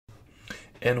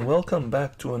And welcome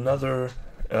back to another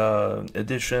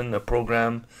edition, a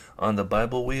program on the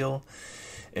Bible Wheel.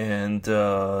 And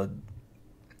we're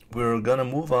going to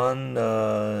move on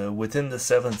within the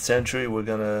 7th century. We're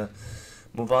going to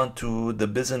move on to the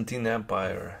Byzantine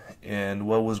Empire and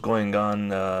what was going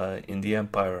on in the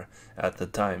empire at the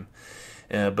time.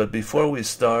 But before we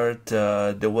start,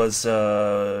 I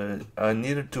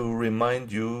needed to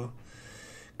remind you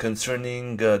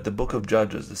concerning the book of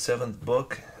Judges, the 7th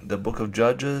book, the book of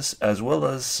Judges, as well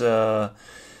as the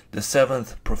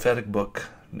 7th prophetic book,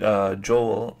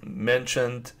 Joel,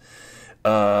 mentioned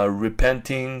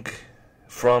repenting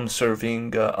from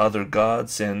serving other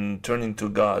gods and turning to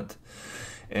God.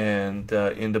 And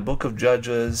in the book of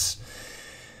Judges,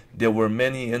 there were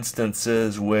many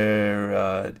instances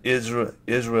where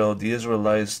Israel, the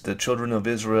Israelites, the children of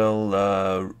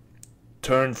Israel,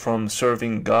 turned from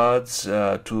serving gods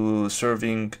to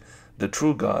serving the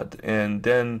true God, and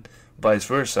then vice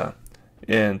versa,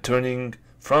 and turning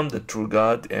from the true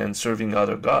God and serving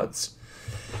other gods.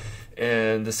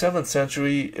 And the 7th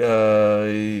century,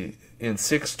 in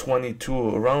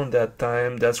 622, around that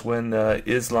time, that's when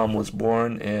Islam was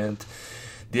born, and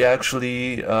they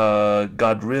actually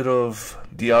got rid of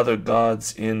the other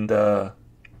gods in the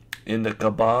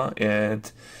Kaaba,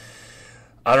 and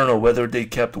I don't know whether they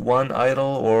kept one idol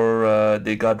or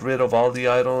they got rid of all the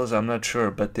idols. I'm not sure,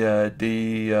 but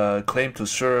they claim to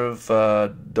serve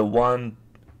the one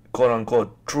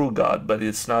quote-unquote true God, but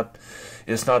it's not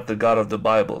the God of the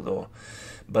Bible though.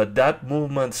 But that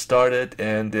movement started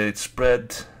and it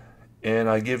spread, and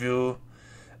I give you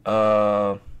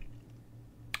the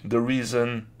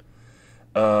reason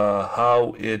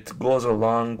how it goes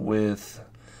along with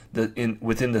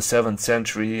within the 7th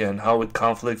century and how it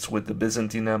conflicts with the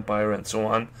Byzantine Empire and so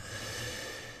on.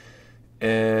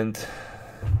 And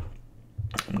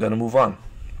I'm gonna move on.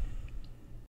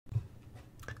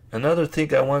 Another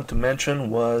thing I want to mention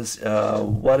was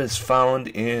what is found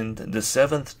in the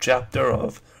 7th chapter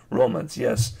of Romans.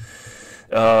 Yes,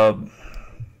 the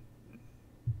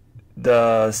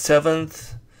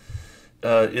 7th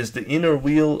is the inner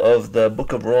wheel of the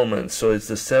book of Romans, so it's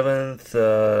the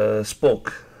 7th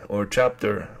spoke or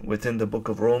chapter within the book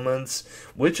of Romans,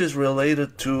 which is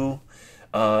related to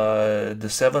the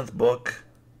 7th book,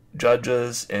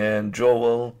 Judges and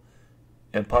Joel,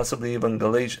 and possibly even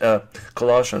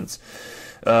Colossians.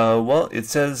 Well, it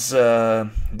says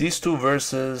these two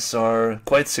verses are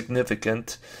quite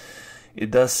significant. It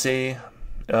does say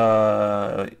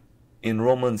in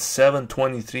Romans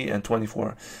 7:23 and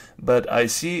 24, "But I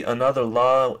see another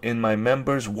law in my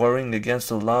members, warring against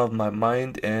the law of my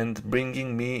mind and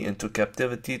bringing me into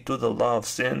captivity to the law of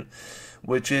sin,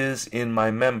 which is in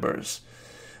my members.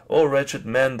 O wretched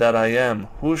man that I am,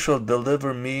 who shall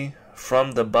deliver me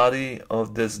from the body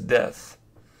of this death?"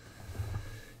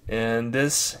 And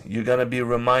this, you're going to be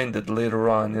reminded later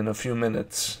on in a few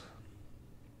minutes.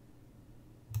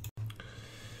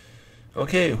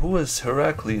 Okay, who is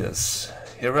Heraclius?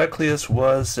 Heraclius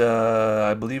was,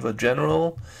 I believe, a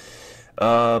general,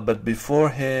 but before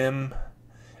him,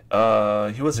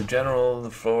 he was a general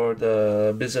for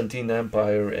the Byzantine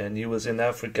Empire, and he was in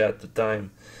Africa at the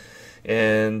time.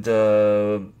 And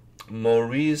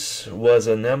Maurice was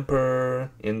an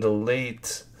emperor in the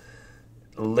late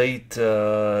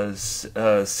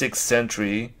 6th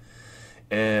century,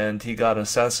 and he got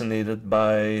assassinated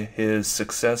by his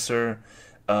successor,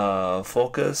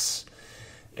 Phocas.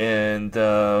 And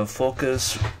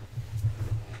Phocas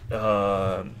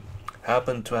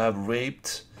happened to have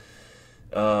raped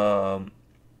a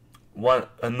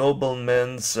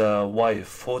nobleman's wife,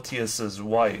 Photius's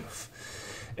wife.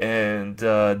 And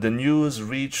the news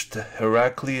reached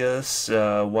Heraclius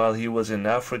while he was in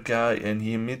Africa, and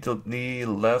he immediately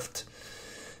left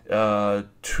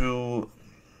to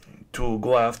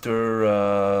go after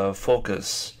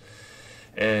Phocas.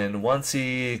 And once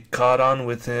he caught him,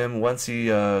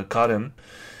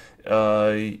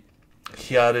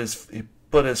 he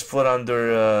put his foot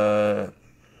under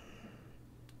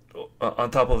on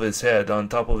top of his head, on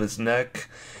top of his neck,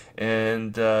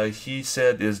 and he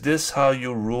said, "Is this how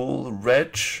you rule,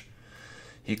 wretch?"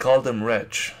 He called him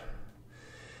wretch.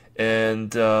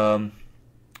 And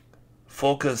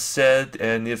Phocas said,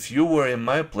 "And if you were in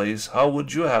my place, how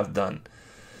would you have done?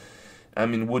 I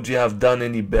mean, would you have done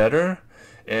any better?"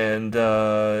 And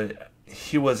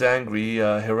he was angry.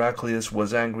 Heraclius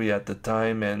was angry at the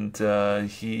time, and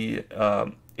he,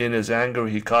 in his anger,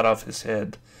 he cut off his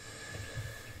head.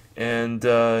 And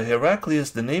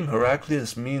Heraclius, the name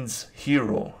Heraclius means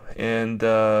hero, and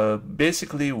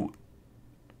basically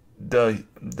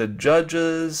the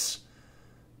judges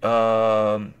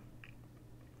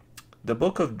the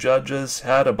book of Judges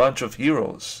had a bunch of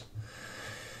heroes.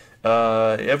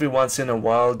 Every once in a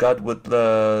while, God would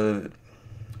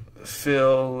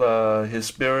fill His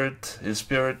Spirit. His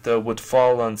Spirit would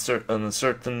fall on a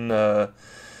certain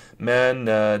man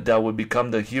that would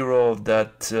become the hero of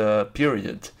that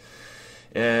period.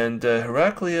 And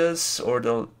Heraclius,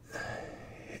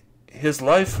 his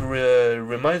life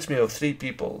reminds me of three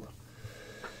people.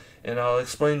 And I'll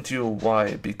explain to you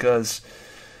why. Because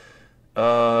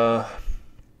it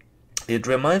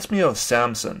reminds me of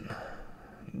Samson.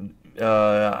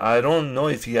 I don't know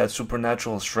if he had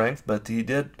supernatural strength, but he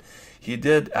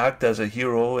did act as a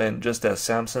hero, and just as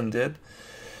Samson did.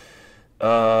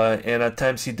 And at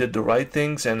times he did the right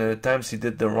things, and at times he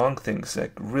did the wrong things,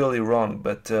 like really wrong.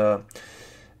 But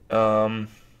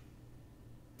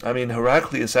I mean,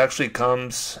 Heraclius actually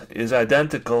is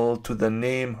identical to the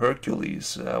name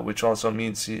Hercules, which also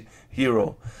means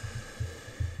hero.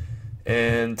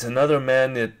 And another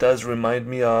man it does remind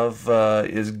me of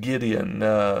is Gideon,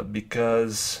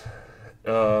 because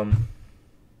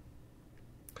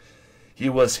he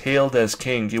was hailed as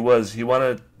king.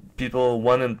 People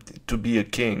wanted to be a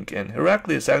king, and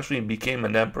Heraclius actually became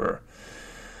an emperor.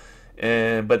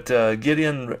 But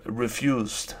Gideon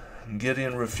refused.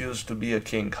 Gideon refused to be a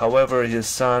king. However, his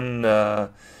son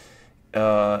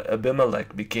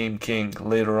Abimelech became king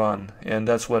later on, and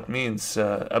that's what means.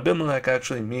 Abimelech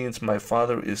actually means my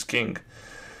father is king,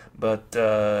 but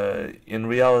in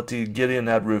reality, Gideon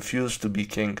had refused to be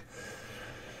king.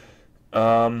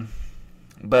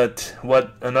 But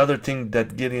another thing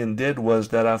that Gideon did was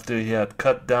that after he had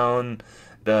cut down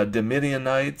the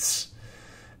Midianites,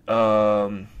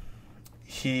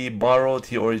 he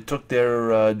took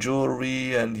their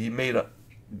jewelry, and he made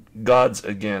gods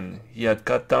again. He had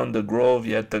cut down the grove,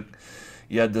 he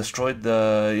had destroyed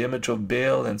the image of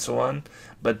Baal and so on,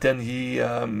 but then he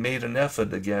made an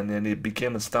effort again, and it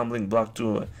became a stumbling block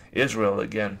to Israel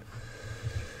again.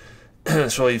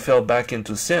 So he fell back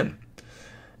into sin.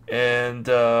 And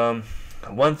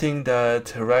one thing that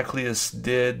Heraclius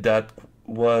did that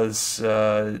was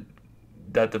that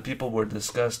the people were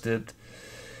disgusted.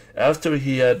 After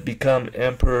he had become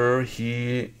emperor,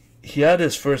 he had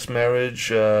his first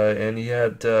marriage, and he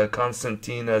had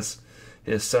Constantine as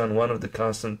his son, one of the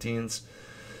Constantines.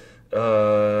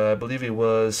 I believe he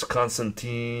was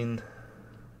Constantine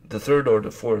the third or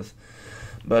the fourth.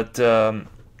 But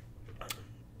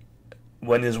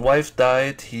when his wife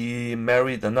died, he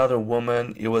married another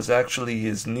woman. It was actually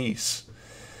his niece,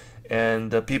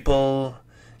 and the people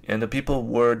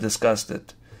were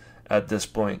disgusted at this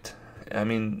point. I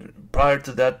mean, prior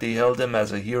to that, they held him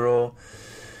as a hero,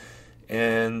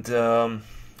 and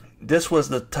this was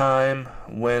the time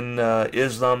when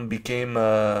Islam became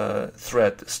a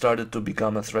threat, started to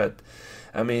become a threat.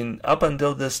 I mean, up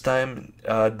until this time,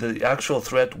 the actual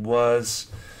threat was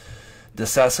the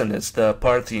Sassanids, the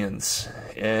Parthians,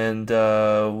 and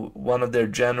one of their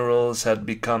generals had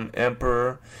become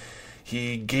emperor.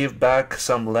 He gave back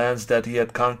some lands that he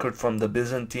had conquered from the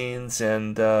Byzantines,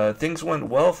 and things went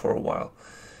well for a while.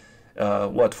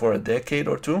 For a decade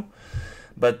or two?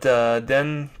 But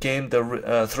then came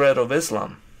the threat of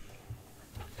Islam.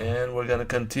 And we're going to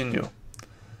continue.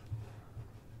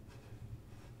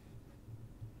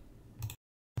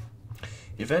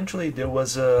 Eventually there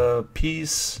was a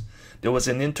peace. There was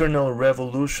an internal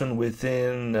revolution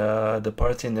within the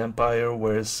Parthian Empire,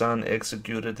 where his son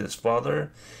executed his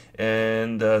father.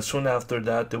 And soon after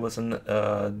that, there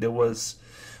was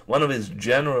one of his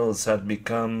generals had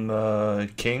become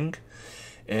king,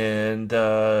 and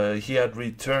he had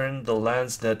returned the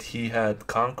lands that he had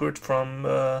conquered from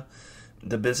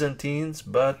the Byzantines.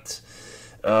 But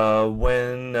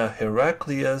when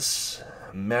Heraclius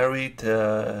married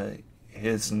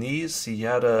his niece, he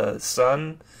had a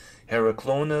son,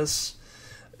 Heraclius,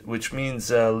 which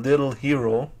means little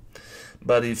hero.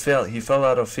 But he fell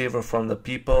out of favor from the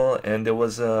people, and there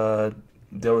was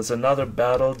another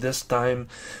battle, this time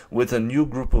with a new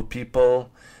group of people.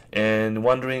 And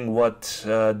wondering what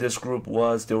this group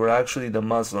was, they were actually the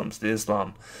Muslims, the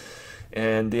Islam,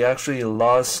 and they actually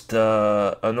lost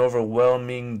an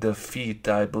overwhelming defeat.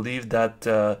 I believe that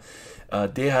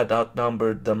they had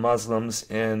outnumbered the Muslims,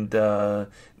 and but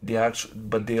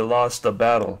they lost the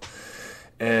battle.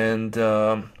 And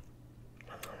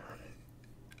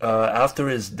after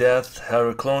his death,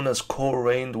 Heraclius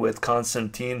co-reigned with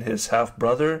Constantine, his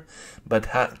half-brother, but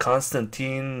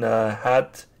Constantine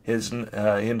had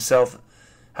himself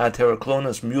had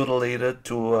Heraclius mutilated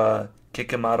to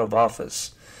kick him out of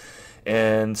office,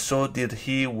 and so did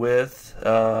he with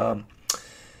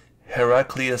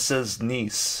Heraclius's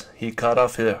niece. He cut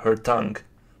off her tongue,